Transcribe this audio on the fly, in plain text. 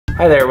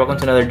Hi there, welcome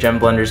to another Gem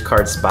Blenders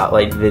card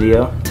spotlight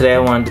video. Today I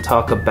wanted to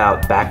talk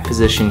about back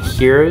position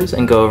heroes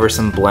and go over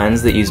some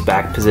blends that use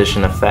back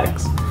position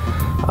effects.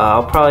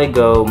 I'll probably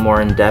go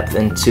more in depth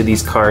into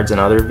these cards in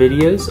other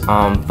videos,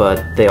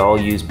 but they all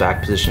use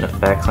back position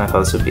effects and I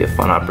thought this would be a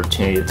fun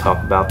opportunity to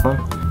talk about them.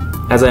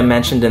 As I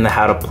mentioned in the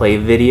how to play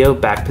video,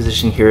 back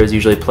position heroes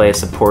usually play a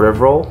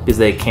supportive role because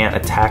they can't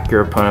attack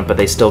your opponent but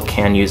they still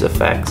can use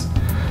effects.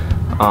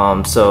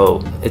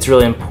 So it's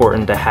really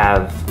important to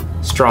have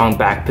strong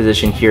back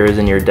position heroes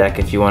in your deck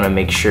if you want to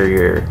make sure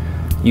you're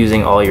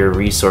using all your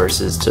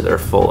resources to their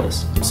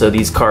fullest. So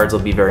these cards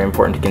will be very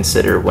important to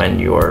consider when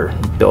you're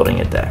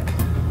building a deck.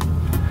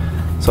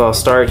 So I'll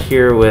start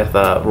here with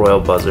Royal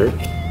Buzzard.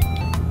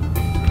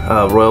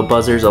 Royal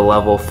Buzzard is a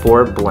level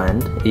 4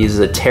 blend. It uses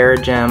a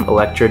Terra Gem,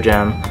 Electro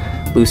Gem,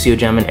 Lucio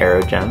Gem, and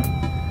Aero Gem.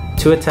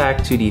 2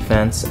 attack, 2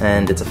 defense,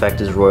 and its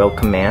effect is Royal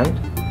Command.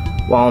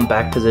 While in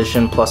back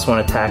position,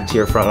 +1 attack to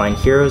your frontline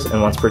heroes,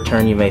 and once per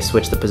turn you may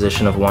switch the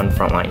position of one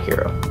frontline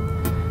hero.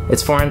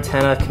 Its 4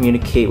 antenna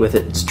communicate with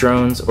its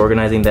drones,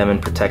 organizing them in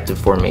protective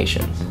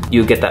formations.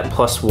 You get that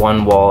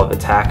 +1 wall of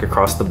attack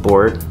across the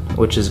board,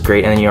 which is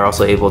great, and then you're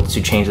also able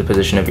to change the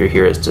position of your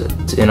heroes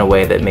in a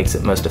way that makes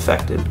it most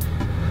effective.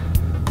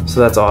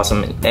 So that's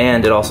awesome,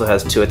 and it also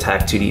has 2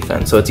 attack, 2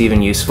 defense, so it's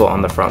even useful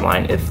on the front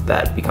line if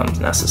that becomes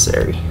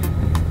necessary.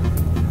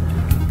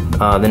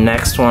 The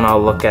next one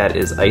I'll look at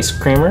is Ice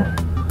Creamer.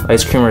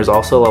 Ice Creamer is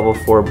also a level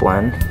 4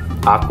 blend.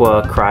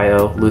 Aqua,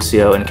 Cryo,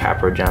 Lucio, and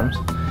Capro gems.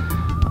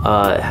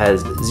 It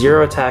has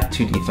 0 attack,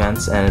 2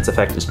 defense, and its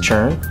effect is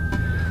Churn.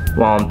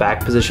 While in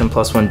back position,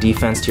 +1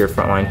 defense to your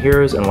frontline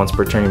heroes, and once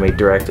per turn you may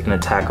direct an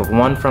attack of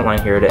one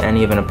frontline hero to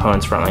any of an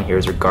opponent's frontline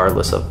heroes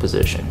regardless of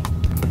position.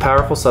 The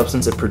powerful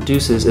substance it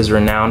produces is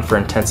renowned for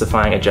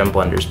intensifying a Gem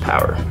Blender's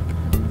power.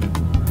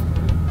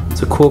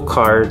 It's a cool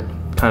card,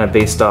 kind of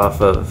based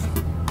off of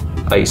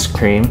Ice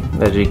Cream,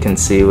 as you can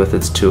see with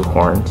its 2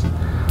 horns.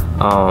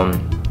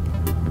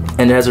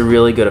 And it has a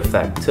really good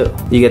effect too.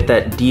 You get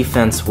that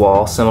defense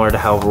wall, similar to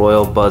how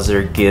Royal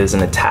Buzzard gives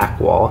an attack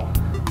wall.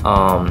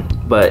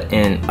 But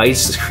in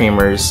Ice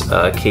Creamer's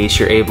case,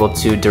 you're able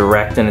to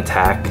direct an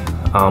attack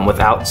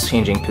without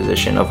changing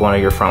position of one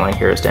of your frontline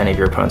heroes to any of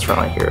your opponent's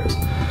frontline heroes.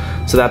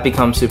 So that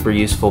becomes super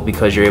useful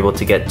because you're able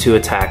to get 2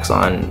 attacks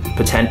on,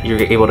 you're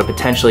able to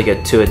potentially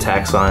get 2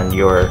 attacks on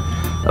your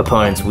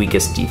opponent's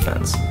weakest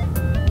defense.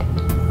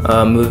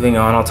 Moving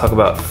on, I'll talk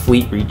about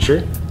Fleet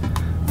Reacher.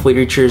 Fleet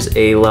Reacher is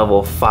a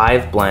level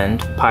 5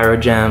 blend, Pyro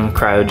Gem,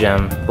 Cryo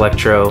Gem,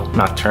 Electro,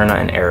 Nocturna,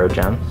 and Aero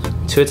Gem.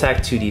 2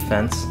 attack, 2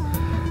 defense.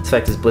 Its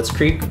effect is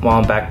Blitzkrieg.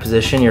 While in back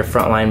position, your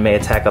frontline may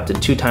attack up to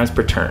 2 times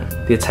per turn.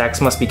 The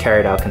attacks must be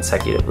carried out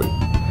consecutively.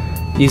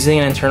 Using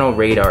an internal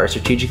radar, it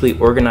strategically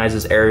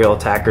organizes aerial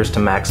attackers to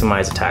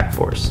maximize attack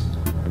force.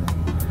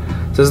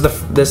 So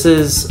this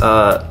is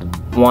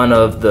one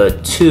of the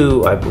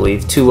 2, I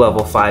believe, 2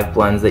 level 5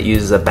 blends that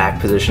uses a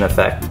back position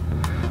effect.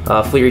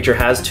 Fleet Reacher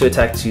has 2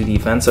 attack, 2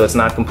 defense, so it's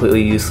not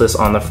completely useless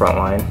on the front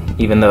line,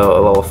 even though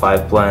a level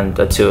 5 blend,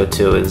 a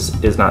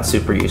 2/2, is not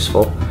super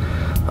useful,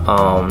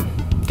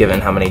 given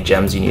how many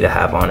gems you need to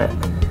have on it.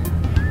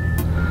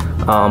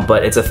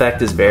 But its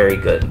effect is very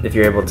good if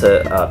you're able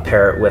to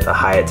pair it with a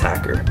high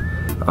attacker.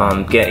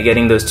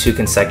 Getting those 2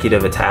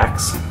 consecutive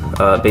attacks,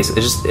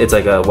 basically it's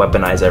like a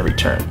weaponize every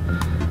turn.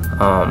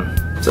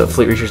 So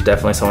Fleet Reacher is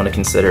definitely someone to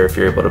consider if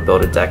you're able to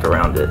build a deck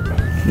around it.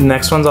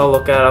 Next ones I'll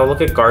look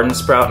at Garden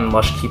Sprout and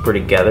Lush Keeper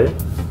together.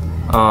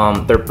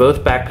 They're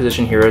both back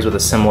position heroes with a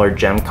similar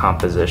gem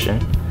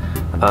composition.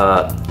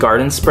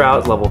 Garden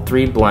Sprout, level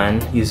 3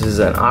 blend, uses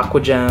an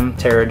Aqua Gem,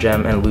 Terra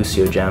Gem, and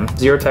Lucio Gem.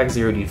 0 attack,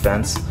 0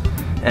 defense,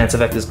 and its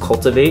effect is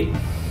Cultivate.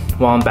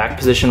 While in back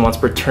position, once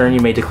per turn, you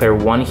may declare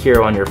 1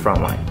 hero on your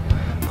front line.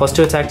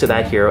 +2 attack to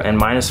that hero, and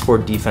 -4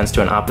 defense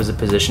to an opposite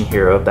position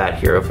hero of that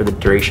hero for the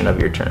duration of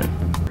your turn.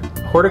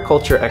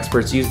 Horticulture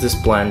experts use this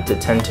blend to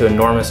tend to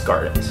enormous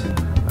gardens.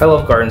 I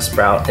love Garden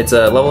Sprout. It's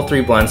a level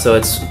 3 blend, so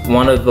it's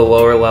one of the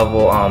lower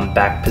level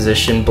back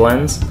position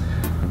blends.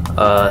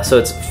 So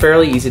it's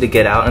fairly easy to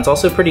get out, and it's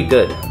also pretty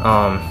good.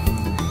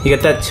 You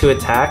get that 2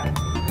 attack,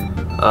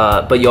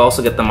 but you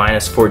also get the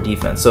 -4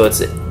 defense, so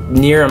it's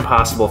near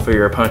impossible for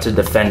your opponent to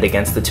defend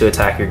against the 2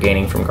 attack you're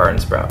gaining from Garden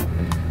Sprout.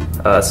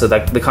 So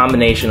the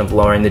combination of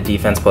lowering the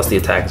defense plus the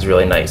attack is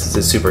really nice.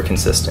 It's super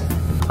consistent.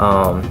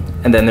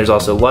 And then there's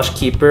also Lush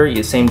Keeper.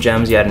 You same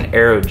gems, you add an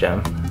Aero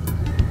Gem.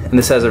 And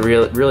this has a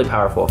really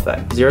powerful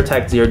effect. 0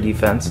 attack, 0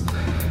 defense.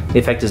 The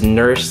effect is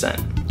Nourish Scent.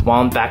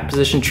 While in back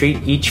position, treat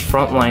each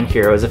frontline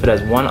hero as if it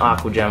has 1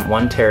 Aqua Gem,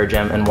 1 Terra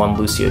Gem, and 1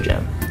 Lucio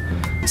Gem.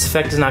 This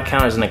effect does not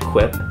count as an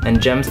equip, and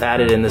gems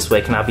added in this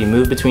way cannot be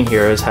moved between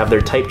heroes, have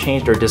their type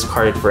changed, or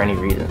discarded for any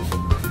reason.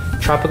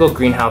 Tropical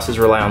greenhouses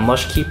rely on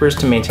Lush Keepers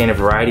to maintain a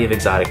variety of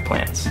exotic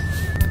plants.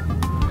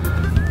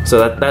 So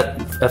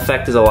that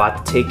effect is a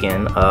lot to take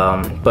in,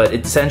 but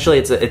essentially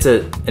it's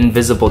an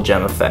invisible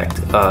gem effect.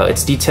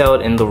 It's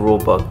detailed in the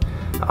rulebook,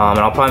 and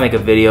I'll probably make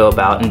a video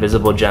about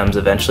invisible gems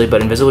eventually,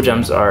 but invisible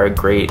gems are a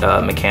great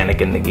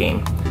mechanic in the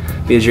game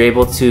because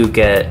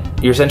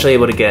you're essentially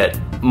able to get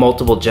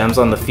multiple gems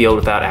on the field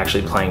without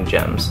actually playing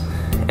gems.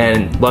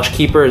 And Lush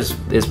Keeper is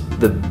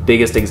the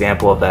biggest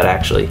example of that,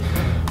 actually,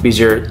 because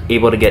you're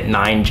able to get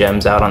 9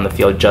 gems out on the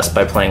field just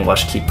by playing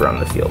Lush Keeper on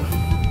the field.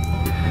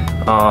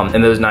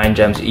 And those 9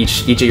 gems,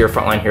 each of your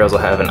frontline heroes will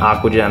have an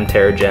Aqua Gem,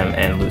 Terra Gem,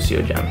 and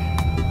Lucio Gem.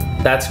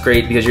 That's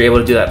great because you're able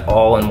to do that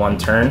all in one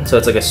turn, so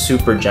it's like a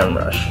super gem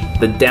rush.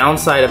 The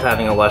downside of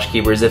having a Lush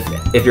Keeper is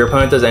if your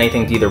opponent does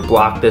anything to either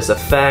block this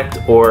effect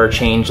or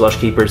change Lush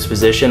Keeper's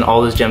position,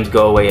 all those gems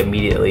go away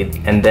immediately,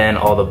 and then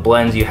all the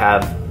blends you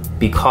have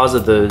because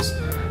of those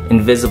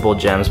invisible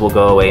gems will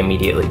go away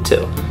immediately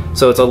too.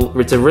 So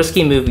it's a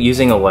risky move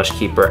using a Lush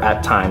Keeper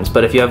at times,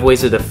 but if you have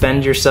ways to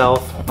defend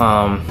yourself,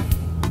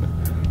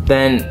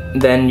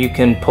 then you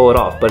can pull it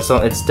off, but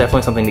it's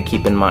definitely something to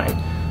keep in mind.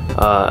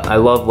 I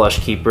love Lush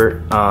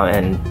Keeper,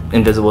 and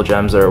invisible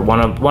gems are one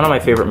of my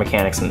favorite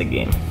mechanics in the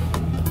game.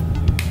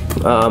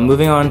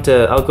 Moving on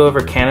to, I'll go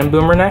over Cannon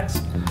Boomer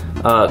next.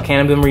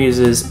 Cannon Boomer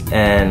uses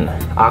an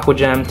Aqua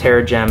Gem,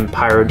 Terra Gem,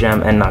 Pyro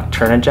Gem, and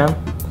Nocturna Gem.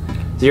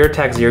 0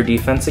 attack, 0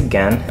 defense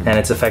again, and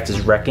its effect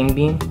is Wrecking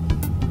Beam.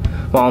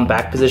 While in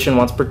back position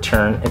once per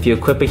turn, if you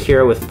equip a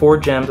hero with 4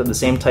 gems of the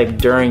same type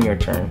during your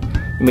turn,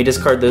 you may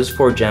discard those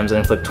 4 gems and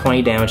inflict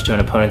 20 damage to an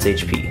opponent's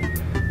HP.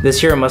 This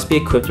hero must be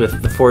equipped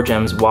with the 4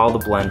 gems while the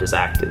blend is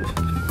active.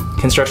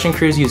 Construction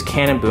crews use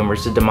Cannon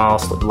Boomers to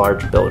demolish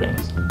large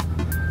buildings.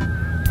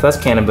 So that's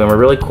Cannon Boomer,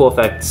 really cool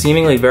effect,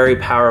 seemingly very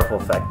powerful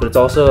effect, but it's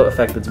also an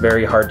effect that's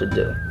very hard to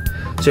do.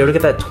 So you're able to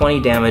get that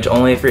 20 damage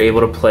only if you're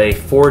able to play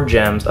 4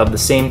 gems of the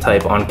same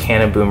type on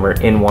Cannon Boomer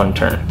in one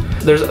turn.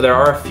 There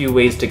are a few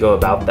ways to go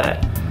about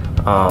that.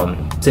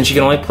 Since you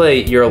can only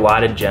play your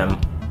allotted gem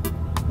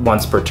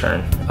once per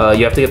turn,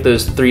 you have to get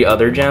those 3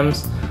 other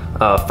gems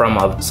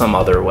from some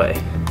other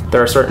way.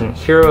 There are certain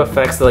hero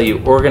effects that let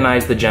you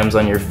organize the gems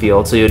on your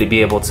field, so you'll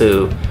be able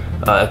to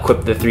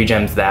equip the 3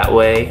 gems that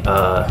way.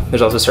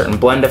 There's also certain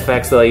blend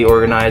effects that let you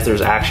organize.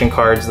 There's action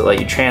cards that let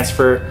you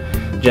transfer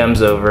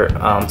gems over.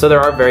 So there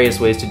are various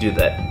ways to do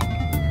that.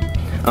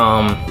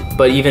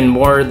 But even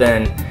more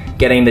than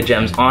getting the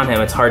gems on him,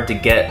 it's hard to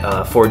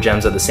get 4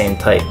 gems of the same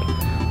type.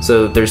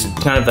 So there's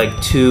kind of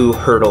like 2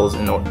 hurdles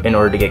in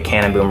order to get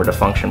Cannon Boomer to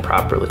function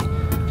properly.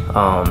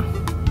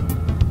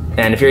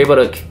 And if you're able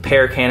to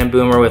pair Cannon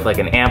Boomer with like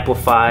an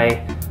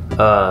Amplify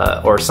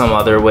or some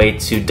other way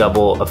to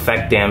double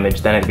effect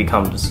damage, then it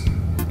becomes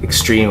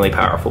extremely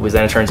powerful, because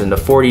then it turns into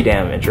 40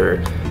 damage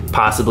or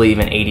possibly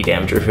even 80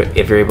 damage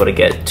if you're able to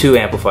get 2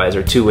 Amplifies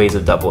or 2 ways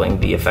of doubling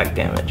the effect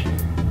damage.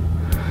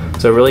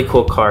 So a really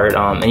cool card,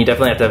 and you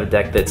definitely have to have a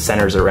deck that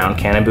centers around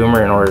Cannon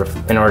Boomer in order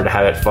to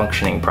have it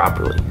functioning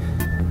properly.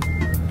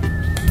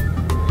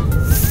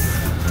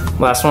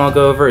 Last one I'll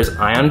go over is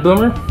Ion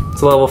Boomer.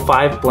 It's a level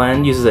 5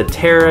 blend, uses a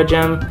Terra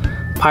Gem,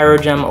 Pyro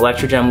Gem,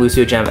 Electro Gem,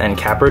 Lucio Gem, and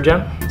Capro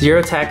Gem. 0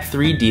 attack,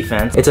 3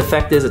 defense. Its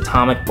effect is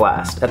Atomic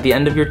Blast. At the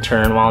end of your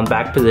turn, while in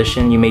back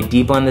position, you may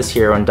deblend this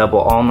hero and double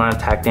all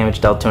non-attack damage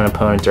dealt to an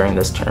opponent during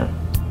this turn.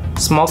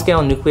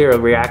 Small-scale nuclear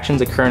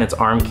reactions occur in its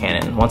arm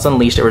cannon. Once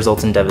unleashed, it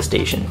results in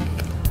devastation.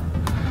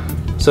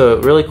 So,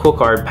 really cool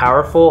card.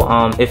 Powerful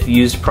if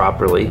used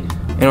properly.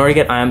 In order to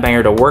get Ion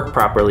Banger to work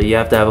properly, you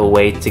have to have a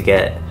way to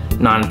get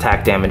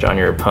non-attack damage on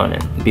your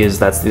opponent, because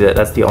that's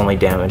the only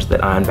damage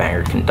that Ion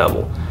Banger can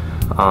double.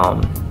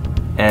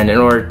 And in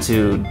order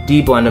to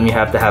deblend them, you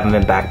have to have them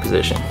in back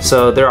position.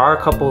 So there are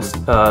a couple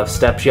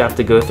steps you have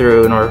to go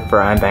through in order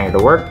for Ion Banger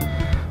to work,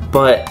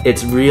 but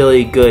it's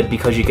really good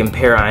because you can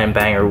pair Ion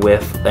Banger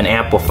with an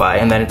Amplify,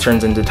 and then it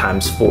turns into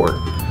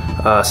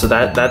 ×4. So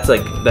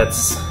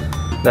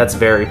that's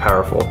very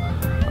powerful.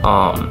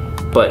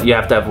 But you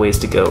have to have ways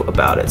to go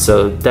about it.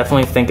 So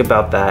definitely think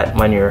about that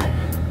when you're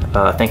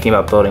thinking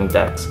about building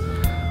decks,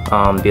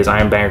 because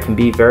Ion Banger can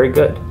be very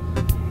good.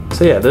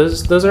 So yeah,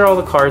 those are all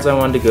the cards I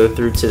wanted to go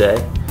through today.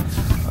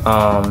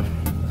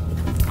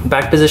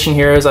 Back position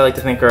heroes I like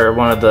to think are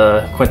one of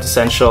the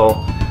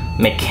quintessential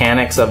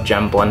mechanics of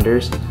gem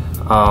blenders.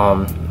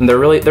 And they're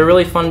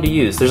really fun to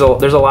use. There's a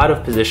lot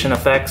of position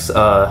effects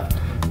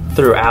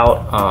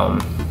throughout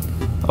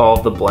all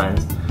of the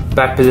blends.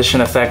 Back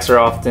position effects are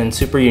often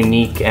super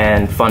unique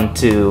and fun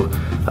to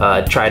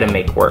try to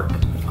make work.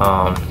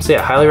 So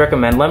yeah, highly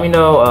recommend. Let me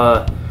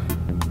know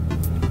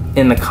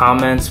in the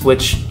comments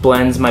which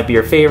blends might be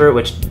your favorite,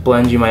 which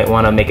blends you might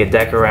want to make a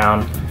deck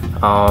around.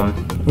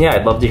 Yeah,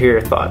 I'd love to hear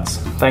your thoughts.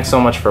 Thanks so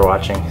much for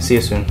watching. See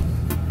you soon.